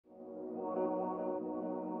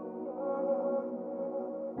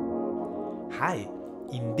Hi!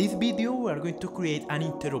 In this video we are going to create an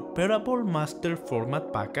Interoperable Master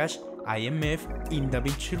Format package IMF in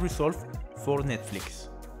DaVinci Resolve for Netflix.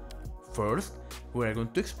 First, we are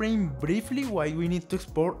going to explain briefly why we need to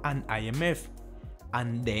export an IMF,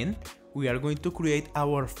 and then we are going to create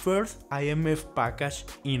our first IMF package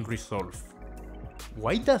in Resolve.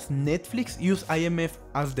 Why does Netflix use IMF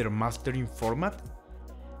as their mastering format?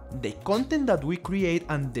 The content that we create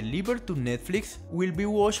and deliver to Netflix will be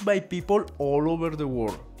watched by people all over the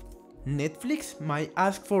world. Netflix might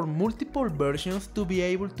ask for multiple versions to be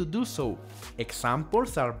able to do so.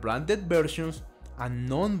 Examples are branded versions and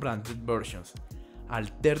non-branded versions,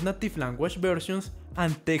 alternative language versions,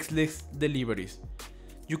 and textless deliveries.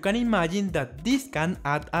 You can imagine that this can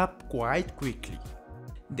add up quite quickly.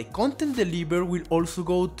 The content delivered will also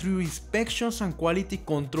go through inspections and quality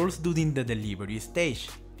controls during the delivery stage.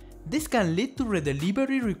 This can lead to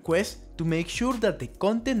redelivery requests to make sure that the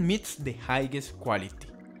content meets the highest quality.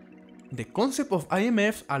 The concept of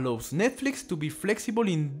IMF allows Netflix to be flexible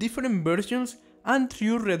in different versions and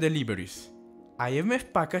through redeliveries.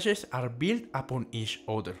 IMF packages are built upon each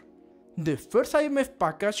other. The first IMF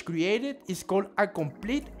package created is called a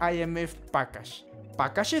complete IMF package.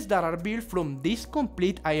 Packages that are built from this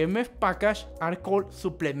complete IMF package are called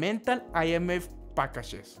supplemental IMF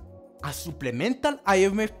packages. A supplemental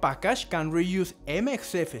IMF package can reuse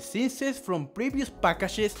MXF essences from previous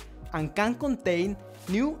packages and can contain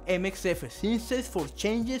new MXF essences for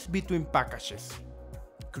changes between packages.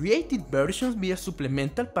 Created versions via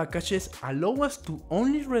supplemental packages allow us to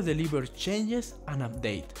only redeliver changes and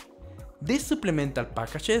update. These supplemental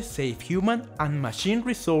packages save human and machine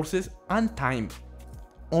resources and time.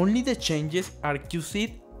 Only the changes are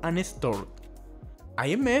QC'd and stored.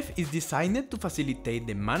 IMF is designed to facilitate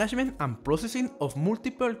the management and processing of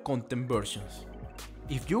multiple content versions.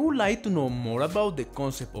 If you would like to know more about the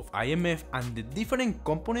concept of IMF and the different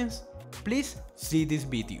components, please see this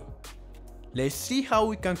video. Let's see how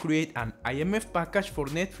we can create an IMF package for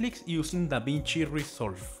Netflix using DaVinci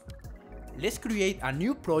Resolve. Let's create a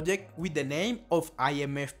new project with the name of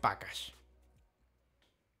IMF package.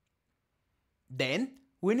 Then,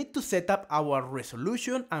 we need to set up our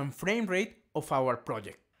resolution and frame rate of our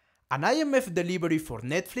project. An IMF delivery for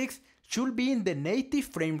Netflix should be in the native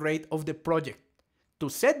frame rate of the project. To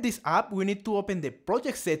set this up, we need to open the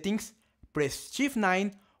project settings, press Shift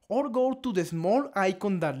 9, or go to the small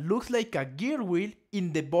icon that looks like a gear wheel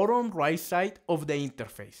in the bottom right side of the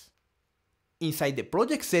interface. Inside the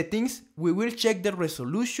project settings, we will check the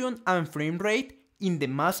resolution and frame rate in the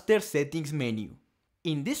master settings menu.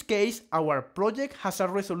 In this case, our project has a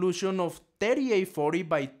resolution of 3840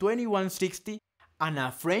 by 2160 and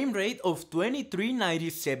a frame rate of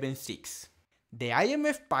 23976. The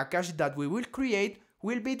IMF package that we will create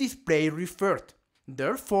will be display referred.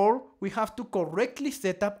 Therefore, we have to correctly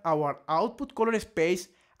set up our output color space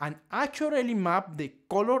and accurately map the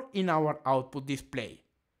color in our output display.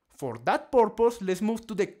 For that purpose, let's move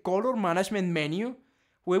to the color management menu.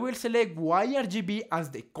 We will select YRGB as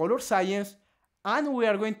the color science, and we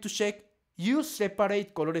are going to check Use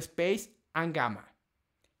Separate Color Space and Gamma.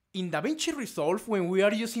 In DaVinci Resolve, when we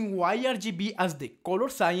are using YRGB as the color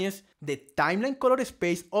science, the timeline color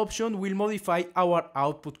space option will modify our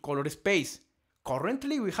output color space.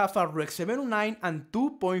 Currently, we have a Rec 709 and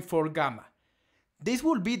 2.4 Gamma. This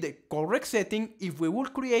will be the correct setting if we will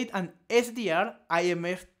create an SDR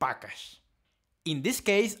IMF package. In this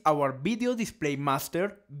case, our Video Display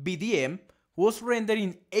Master, VDM, was rendered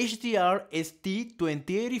in HDR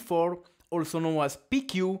ST2084, also known as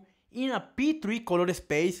PQ, in a P3 color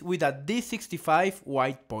space with a D65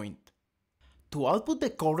 white point. To output the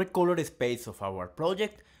correct color space of our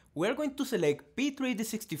project, we are going to select P3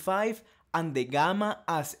 D65 and the gamma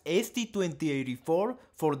as ST2084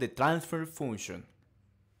 for the transfer function.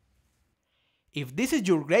 If this is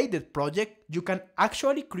your graded project, you can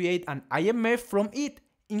actually create an IMF from it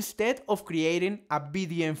instead of creating a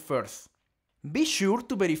VDM first. Be sure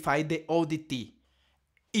to verify the ODT.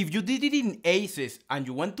 If you did it in ACES and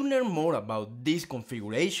you want to learn more about this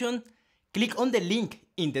configuration, click on the link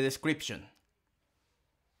in the description.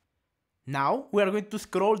 Now we are going to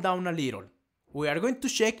scroll down a little. We are going to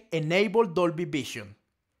check Enable Dolby Vision.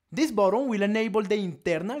 This button will enable the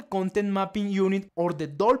internal content mapping unit or the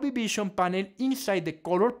Dolby Vision panel inside the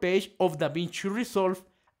color page of DaVinci Resolve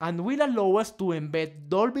and will allow us to embed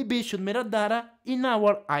Dolby Vision metadata in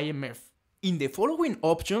our IMF. In the following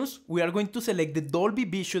options, we are going to select the Dolby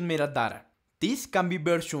Vision metadata. This can be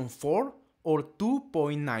version 4 or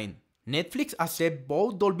 2.9. Netflix accepts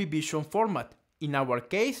both Dolby Vision format. In our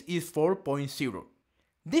case, is 4.0.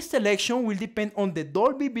 This selection will depend on the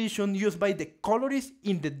Dolby Vision used by the colorist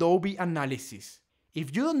in the Dolby analysis.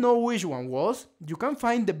 If you don't know which one was, you can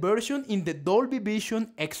find the version in the Dolby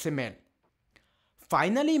Vision XML.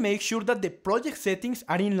 Finally, make sure that the project settings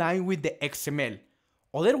are in line with the XML,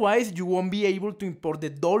 otherwise you won't be able to import the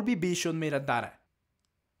Dolby Vision metadata.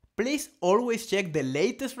 Please always check the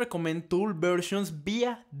latest recommended tool versions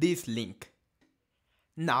via this link.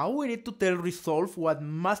 Now we need to tell Resolve what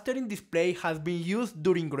mastering display has been used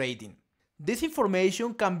during grading. This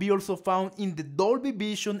information can be also found in the Dolby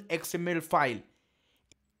Vision XML file.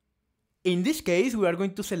 In this case, we are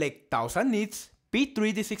going to select 1000 nits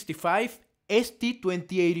P3D65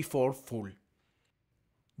 ST2084 full.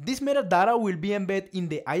 This metadata will be embedded in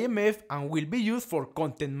the IMF and will be used for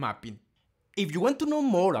content mapping. If you want to know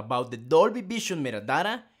more about the Dolby Vision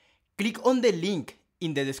metadata, click on the link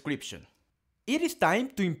in the description. It is time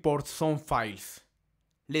to import some files.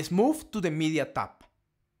 Let's move to the Media tab.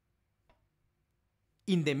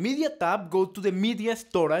 In the Media tab, go to the Media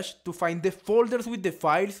Storage to find the folders with the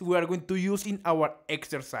files we are going to use in our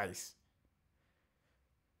exercise.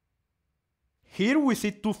 Here we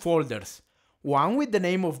see two folders, one with the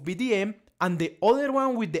name of BDM and the other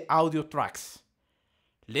one with the audio tracks.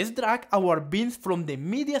 Let's drag our bins from the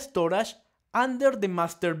Media Storage under the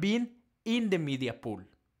master bin in the Media pool.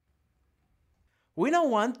 We now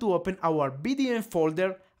want to open our BDM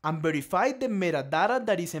folder and verify the metadata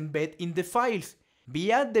that is embedded in the files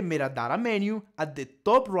via the metadata menu at the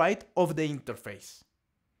top right of the interface.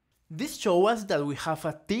 This shows us that we have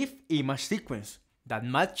a TIFF image sequence that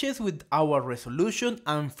matches with our resolution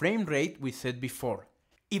and frame rate we set before.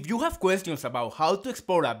 If you have questions about how to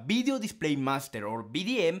export a Video Display Master or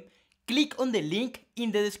BDM, click on the link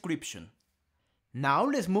in the description. Now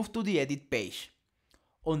let's move to the edit page.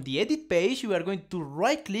 On the edit page, we are going to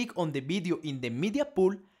right click on the video in the media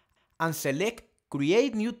pool and select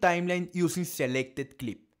Create New Timeline using selected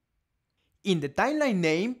clip. In the timeline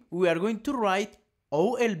name, we are going to write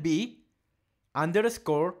OLB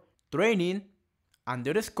 _ training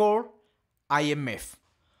 _ IMF.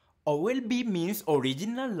 OLB means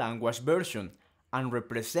Original Language Version and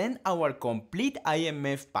represent our complete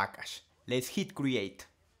IMF package. Let's hit create.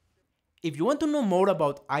 If you want to know more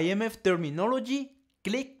about IMF terminology,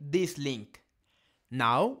 click this link.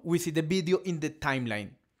 Now we see the video in the timeline.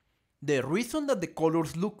 The reason that the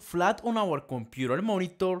colors look flat on our computer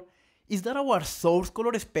monitor is that our source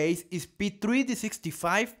color space is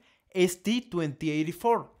P3D65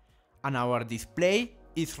 ST2084 and our display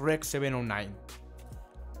is Rec 709.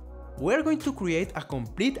 We are going to create a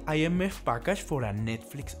complete IMF package for a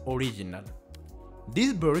Netflix original.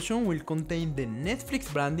 This version will contain the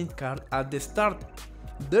Netflix branding card at the start.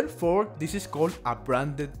 Therefore, this is called a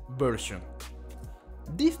branded version.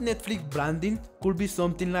 This Netflix branding could be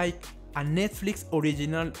something like a Netflix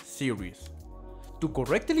original series. To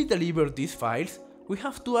correctly deliver these files, we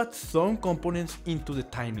have to add some components into the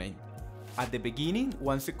timeline. At the beginning,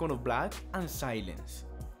 1 second of black and silence.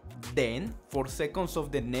 Then 4 seconds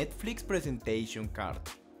of the Netflix presentation card.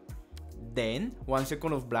 Then 1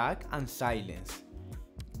 second of black and silence.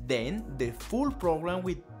 Then the full program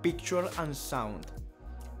with picture and sound.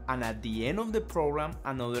 And at the end of the program,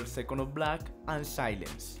 another second of black and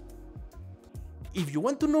silence. If you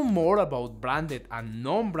want to know more about branded and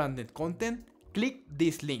non-branded content, click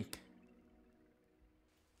this link.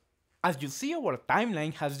 As you see, our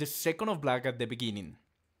timeline has the second of black at the beginning.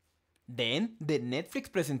 Then the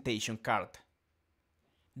Netflix presentation card.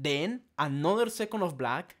 Then another second of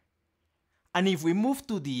black. And if we move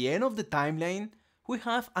to the end of the timeline, we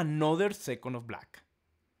have another second of black.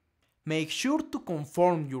 Make sure to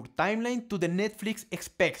conform your timeline to the Netflix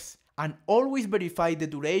specs and always verify the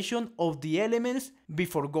duration of the elements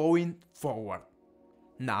before going forward.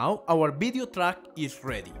 Now our video track is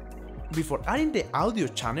ready. Before adding the audio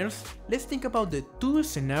channels, let's think about the two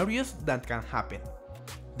scenarios that can happen.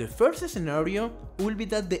 The first scenario will be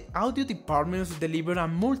that the audio departments deliver a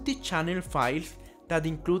multi-channel files that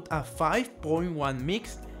include a 5.1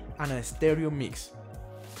 mix and a stereo mix.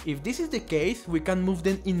 If this is the case, we can move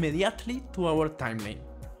them immediately to our timeline.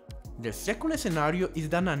 The second scenario is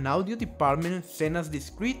that an audio department sends us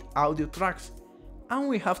discrete audio tracks, and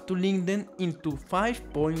we have to link them into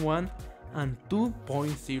 5.1 and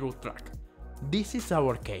 2.0 track. This is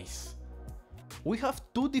our case. We have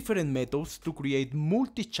two different methods to create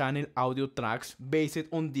multi-channel audio tracks based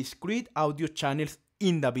on discrete audio channels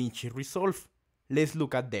in DaVinci Resolve. Let's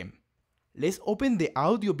look at them. Let's open the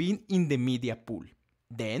audio bin in the media pool.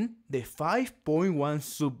 Then the 5.1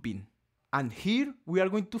 subbin. And here we are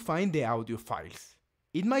going to find the audio files.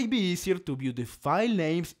 It might be easier to view the file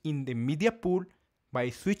names in the media pool by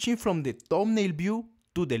switching from the thumbnail view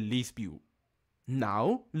to the list view.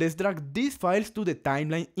 Now, let's drag these files to the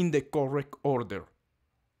timeline in the correct order.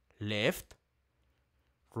 Left,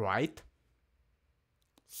 right,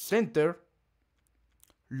 center,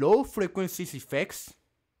 low frequencies effects,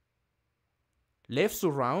 left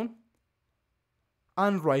surround,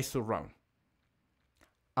 and right surround.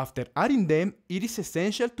 After adding them, it is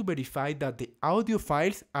essential to verify that the audio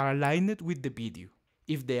files are aligned with the video.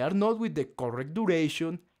 If they are not with the correct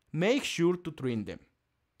duration, make sure to trim them.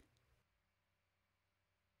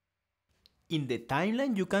 In the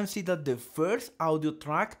timeline, you can see that the first audio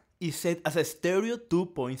track is set as a stereo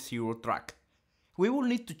 2.0 track. We will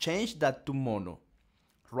need to change that to mono.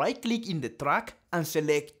 Right-click in the track and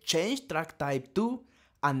select Change Track Type to,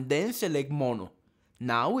 and then select Mono.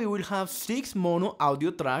 Now we will have 6 mono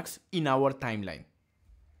audio tracks in our timeline.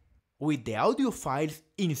 With the audio files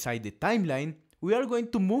inside the timeline, we are going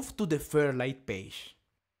to move to the Fairlight page.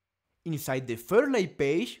 Inside the Fairlight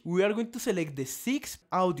page, we are going to select the 6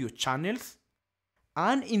 audio channels,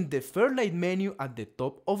 and in the Fairlight menu at the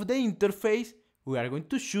top of the interface, we are going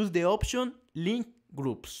to choose the option Link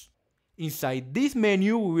Groups. Inside this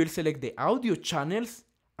menu, we will select the audio channels,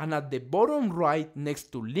 and at the bottom right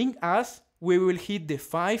next to Link As, we will hit the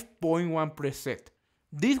 5.1 preset.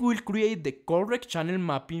 This will create the correct channel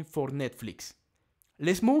mapping for Netflix.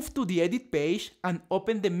 Let's move to the Edit page and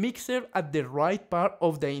open the mixer at the right part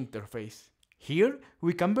of the interface. Here,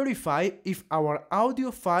 we can verify if our audio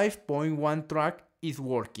 5.1 track is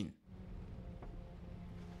working.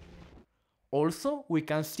 Also, we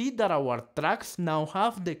can see that our tracks now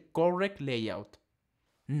have the correct layout.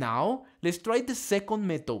 Now, let's try the second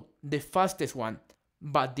method, the fastest one,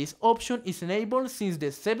 but this option is enabled since the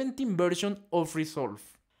 17th version of Resolve.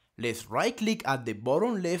 Let's right-click at the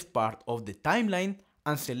bottom left part of the timeline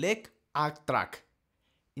and select Add Track.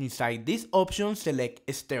 Inside this option, select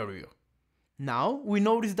Stereo. Now, we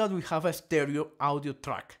notice that we have a stereo audio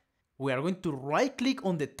track. We are going to right-click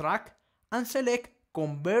on the track and select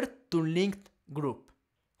Convert to Linked Group.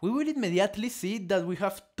 We will immediately see that we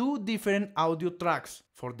have 2 different audio tracks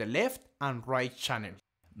for the left and right channel.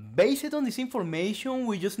 Based on this information,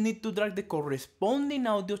 we just need to drag the corresponding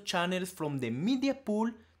audio channels from the media pool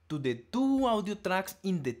to the 2 audio tracks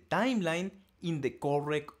in the timeline in the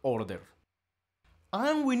correct order.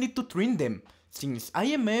 And we need to trim them, since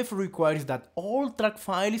IMF requires that all track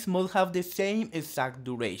files must have the same exact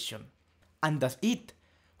duration. And that's it.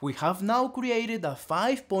 We have now created a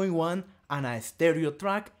 5.1 and a stereo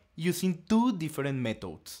track using 2 different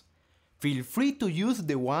methods. Feel free to use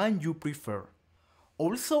the one you prefer.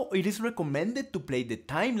 Also, it is recommended to play the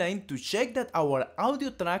timeline to check that our audio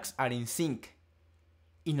tracks are in sync.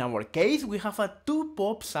 In our case, we have a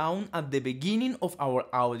 2-pop sound at the beginning of our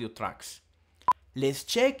audio tracks. Let's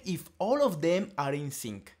check if all of them are in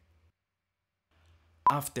sync.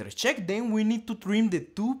 After check them, we need to trim the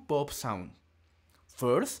 2-pop sound.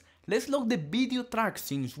 First, let's lock the video track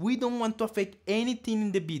since we don't want to affect anything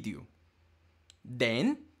in the video.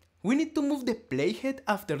 Then, we need to move the playhead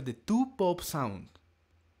after the 2-pop sound.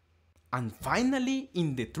 And finally,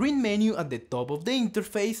 in the trim menu at the top of the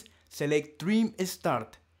interface, select Trim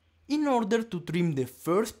Start in order to trim the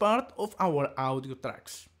first part of our audio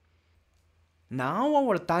tracks. Now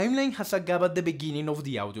our timeline has a gap at the beginning of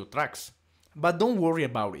the audio tracks, but don't worry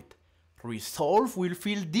about it. Resolve will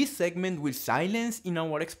fill this segment with silence in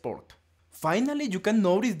our export. Finally, you can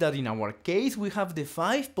notice that in our case we have the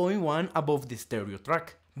 5.1 above the stereo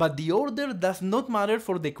track, but the order does not matter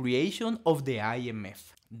for the creation of the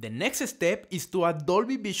IMF. The next step is to add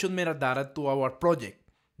Dolby Vision metadata to our project.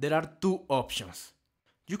 There are 2 options.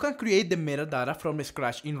 You can create the metadata from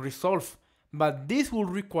scratch in Resolve, but this will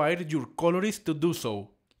require your colorist to do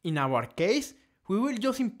so. In our case, we will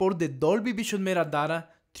just import the Dolby Vision metadata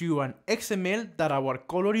through an XML that our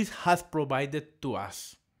colorist has provided to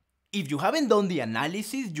us. If you haven't done the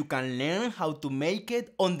analysis, you can learn how to make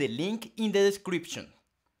it on the link in the description.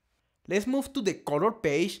 Let's move to the color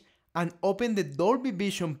page and open the Dolby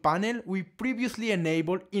Vision panel we previously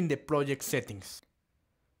enabled in the project settings.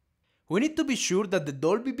 We need to be sure that the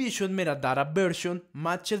Dolby Vision metadata version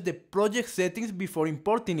matches the project settings before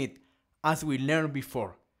importing it, as we learned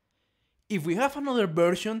before. If we have another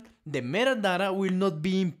version, the metadata will not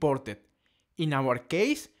be imported. In our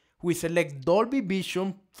case, we select Dolby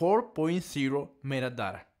Vision 4.0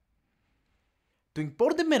 metadata. To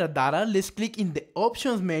import the metadata, let's click in the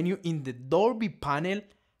Options menu in the Dolby panel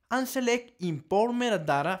and select Import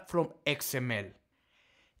Metadata from XML.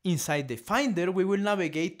 Inside the Finder, we will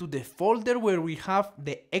navigate to the folder where we have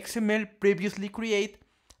the XML previously created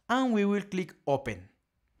and we will click Open.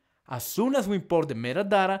 As soon as we import the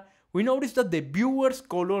metadata, we notice that the viewer's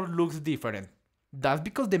color looks different. That's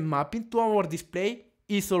because the mapping to our display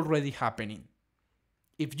is already happening.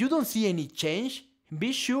 If you don't see any change,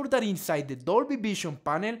 be sure that inside the Dolby Vision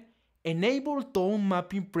panel, Enable Tone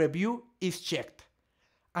Mapping Preview is checked,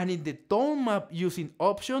 and in the Tone Map Using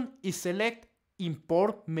option is select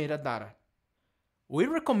Import Metadata. We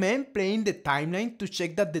recommend playing the timeline to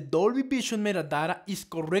check that the Dolby Vision metadata is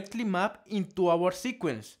correctly mapped into our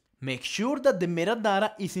sequence. Make sure that the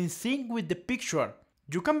metadata is in sync with the picture.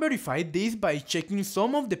 You can verify this by checking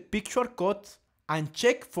some of the picture codes and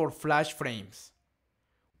check for flash frames.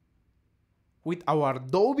 With our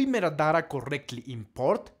Dolby metadata correctly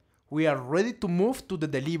imported, we are ready to move to the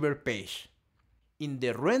Deliver page. In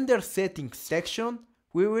the Render Settings section,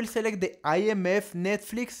 we will select the IMF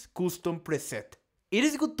Netflix custom preset. It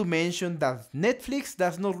is good to mention that Netflix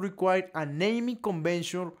does not require a naming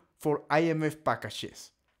convention for IMF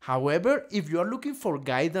packages. However, if you are looking for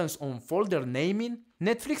guidance on folder naming,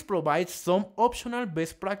 Netflix provides some optional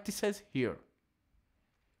best practices here.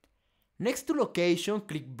 Next to Location,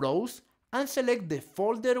 click Browse and select the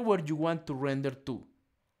folder where you want to render to.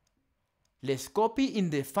 Let's copy in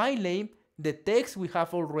the file name the text we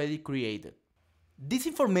have already created. This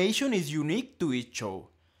information is unique to each show.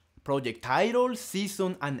 Project title,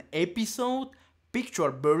 season and episode, picture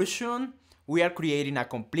version. We are creating a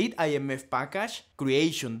complete IMF package,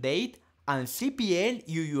 creation date, and CPL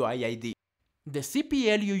UUID. The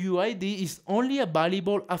CPL UUID is only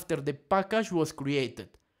available after the package was created,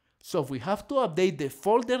 so we have to update the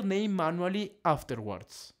folder name manually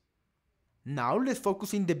afterwards. Now let's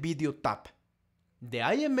focus in the video tab. The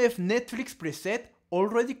IMF Netflix preset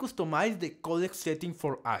already customized the codec setting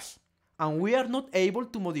for us, and we are not able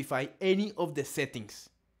to modify any of the settings.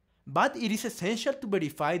 But it is essential to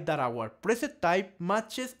verify that our preset type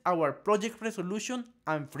matches our project resolution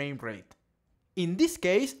and frame rate. In this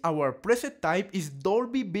case, our preset type is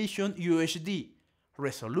Dolby Vision UHD,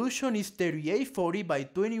 resolution is 3840 by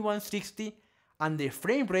 2160, and the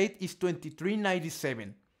frame rate is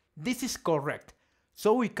 2397. This is correct,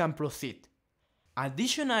 so we can proceed.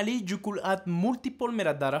 Additionally, you could add multiple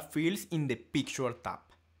metadata fields in the Picture tab.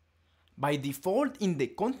 By default, in the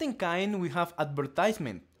content kind, we have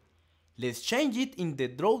advertisement. Let's change it in the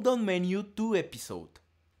drop-down menu to episode.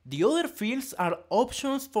 The other fields are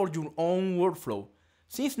options for your own workflow,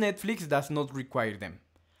 since Netflix does not require them.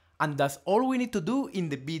 And that's all we need to do in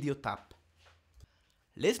the Video tab.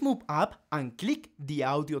 Let's move up and click the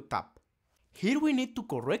Audio tab. Here we need to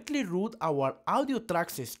correctly route our audio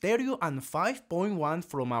tracks stereo and 5.1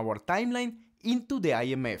 from our timeline into the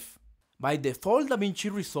IMF. By default,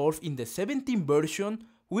 DaVinci Resolve in the 17 version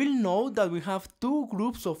will know that we have two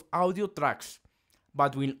groups of audio tracks,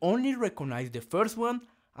 but will only recognize the first one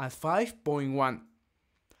as 5.1.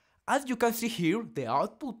 As you can see here, the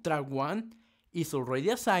output track 1 is already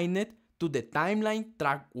assigned to the timeline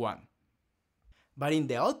track 1. But in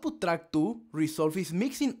the output track 2, Resolve is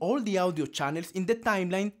mixing all the audio channels in the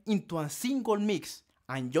timeline into a single mix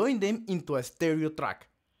and join them into a stereo track.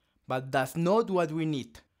 But that's not what we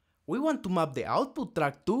need. We want to map the output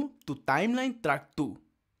track 2 to timeline track 2.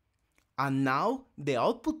 And now, the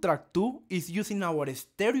output track 2 is using our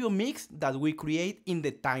stereo mix that we create in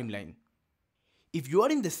the timeline. If you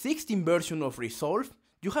are in the 16 version of Resolve,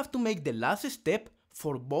 you have to make the last step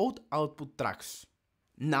for both output tracks.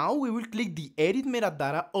 Now we will click the Edit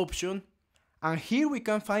Metadata option, and here we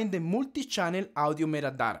can find the multi-channel audio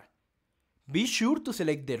metadata. Be sure to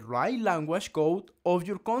select the right language code of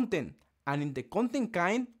your content, and in the content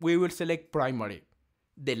kind, we will select primary.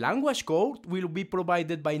 The language code will be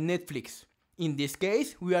provided by Netflix. In this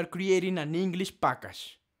case, we are creating an English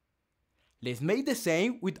package. Let's make the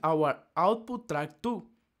same with our output track 2,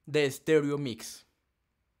 the stereo mix.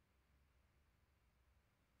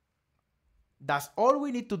 That's all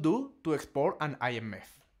we need to do to export an IMF.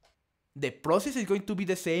 The process is going to be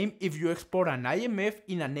the same if you export an IMF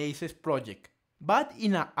in an ACES project. But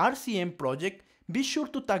in an RCM project, be sure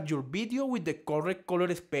to tag your video with the correct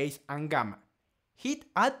color space and gamma. Hit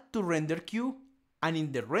Add to Render Queue, and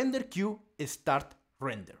in the Render Queue, start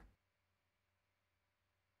Render.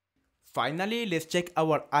 Finally, let's check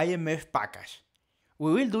our IMF package.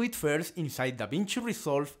 We will do it first inside DaVinci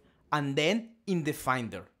Resolve and then in the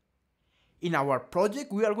Finder. In our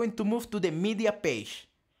project, we are going to move to the Media page,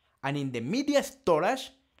 and in the Media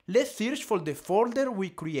storage, let's search for the folder we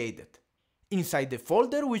created. Inside the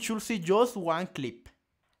folder, we should see just one clip.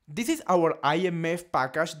 This is our IMF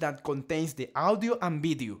package that contains the audio and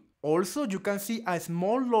video. Also, you can see a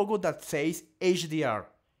small logo that says HDR.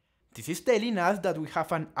 This is telling us that we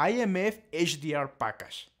have an IMF HDR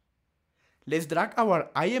package. Let's drag our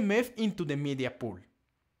IMF into the media pool.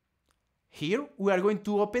 Here we are going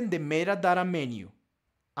to open the metadata menu,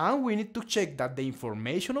 and we need to check that the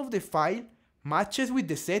information of the file matches with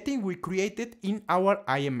the setting we created in our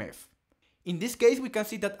IMF. In this case, we can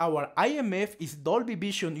see that our IMF is Dolby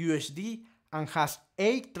Vision UHD and has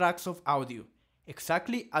 8 tracks of audio,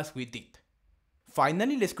 exactly as we did.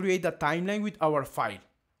 Finally, let's create a timeline with our file.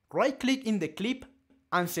 Right-click in the clip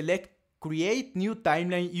and select Create New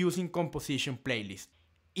Timeline using Composition Playlist.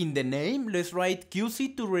 In the name, let's write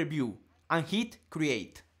QC to Review and hit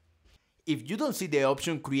Create. If you don't see the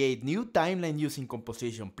option Create New Timeline using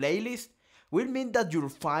Composition Playlist, will mean that your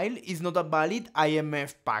file is not a valid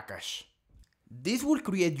IMF package. This will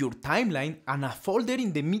create your timeline and a folder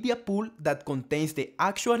in the media pool that contains the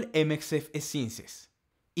actual MXF essences.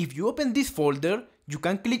 If you open this folder, you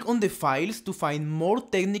can click on the files to find more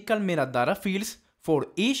technical metadata fields for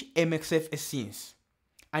each MXF essence.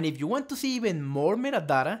 And if you want to see even more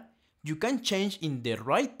metadata, you can change in the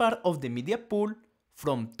right part of the media pool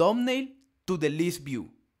from thumbnail to the list view.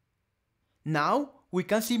 Now we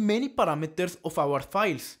can see many parameters of our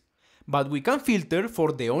files, but we can filter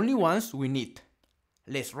for the only ones we need.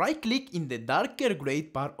 Let's right-click in the darker gray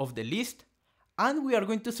part of the list, and we are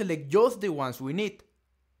going to select just the ones we need.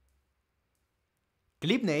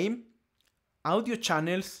 Clip name, audio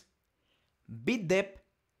channels, bit depth,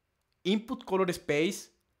 input color space,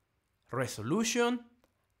 resolution,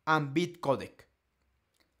 and bit codec.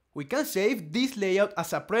 We can save this layout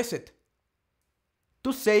as a preset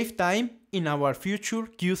to save time in our future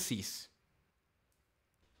QCs.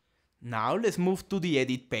 Now let's move to the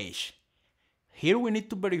edit page. Here we need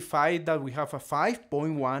to verify that we have a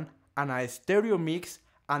 5.1 and a stereo mix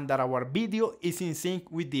and that our video is in sync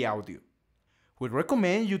with the audio. We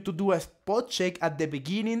recommend you to do a spot check at the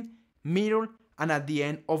beginning, middle, and at the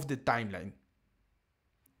end of the timeline.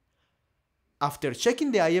 After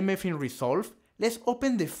checking the IMF in Resolve, let's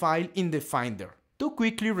open the file in the Finder to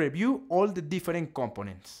quickly review all the different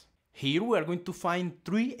components. Here we are going to find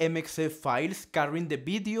 3 MXF files carrying the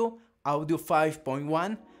video, audio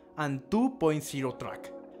 5.1, and 2.0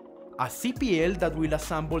 track. A CPL that will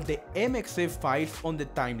assemble the MXF files on the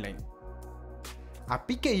timeline. A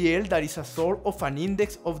PKL that is a sort of an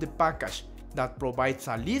index of the package that provides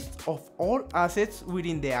a list of all assets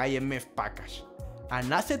within the IMF package.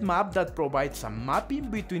 An asset map that provides a mapping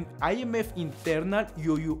between IMF internal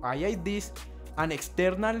UUIDs and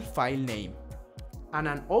external file name. And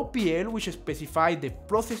an OPL which specifies the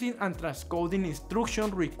processing and transcoding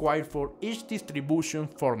instructions required for each distribution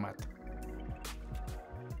format.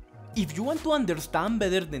 If you want to understand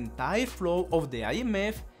better the entire flow of the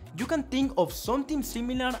IMF, you can think of something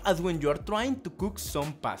similar as when you are trying to cook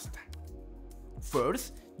some pasta.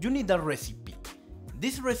 First, you need a recipe.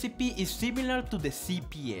 This recipe is similar to the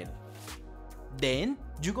CPL. Then,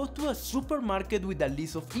 you go to a supermarket with a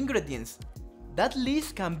list of ingredients. That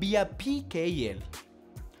list can be a PKL.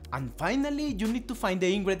 And finally, you need to find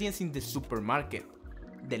the ingredients in the supermarket.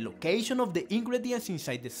 The location of the ingredients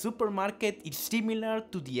inside the supermarket is similar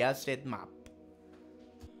to the asset map.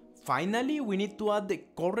 Finally, we need to add the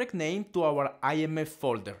correct name to our IMF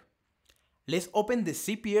folder. Let's open the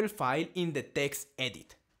CPL file in the text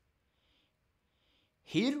edit.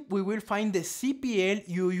 Here we will find the CPL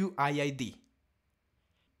UUID.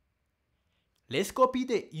 Let's copy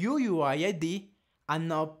the UUID and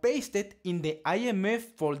now paste it in the IMF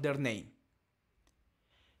folder name.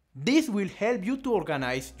 This will help you to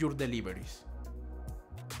organize your deliveries.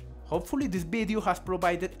 Hopefully this video has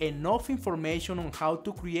provided enough information on how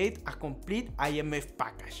to create a complete IMF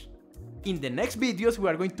package. In the next videos we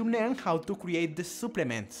are going to learn how to create the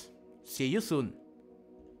supplements. See you soon!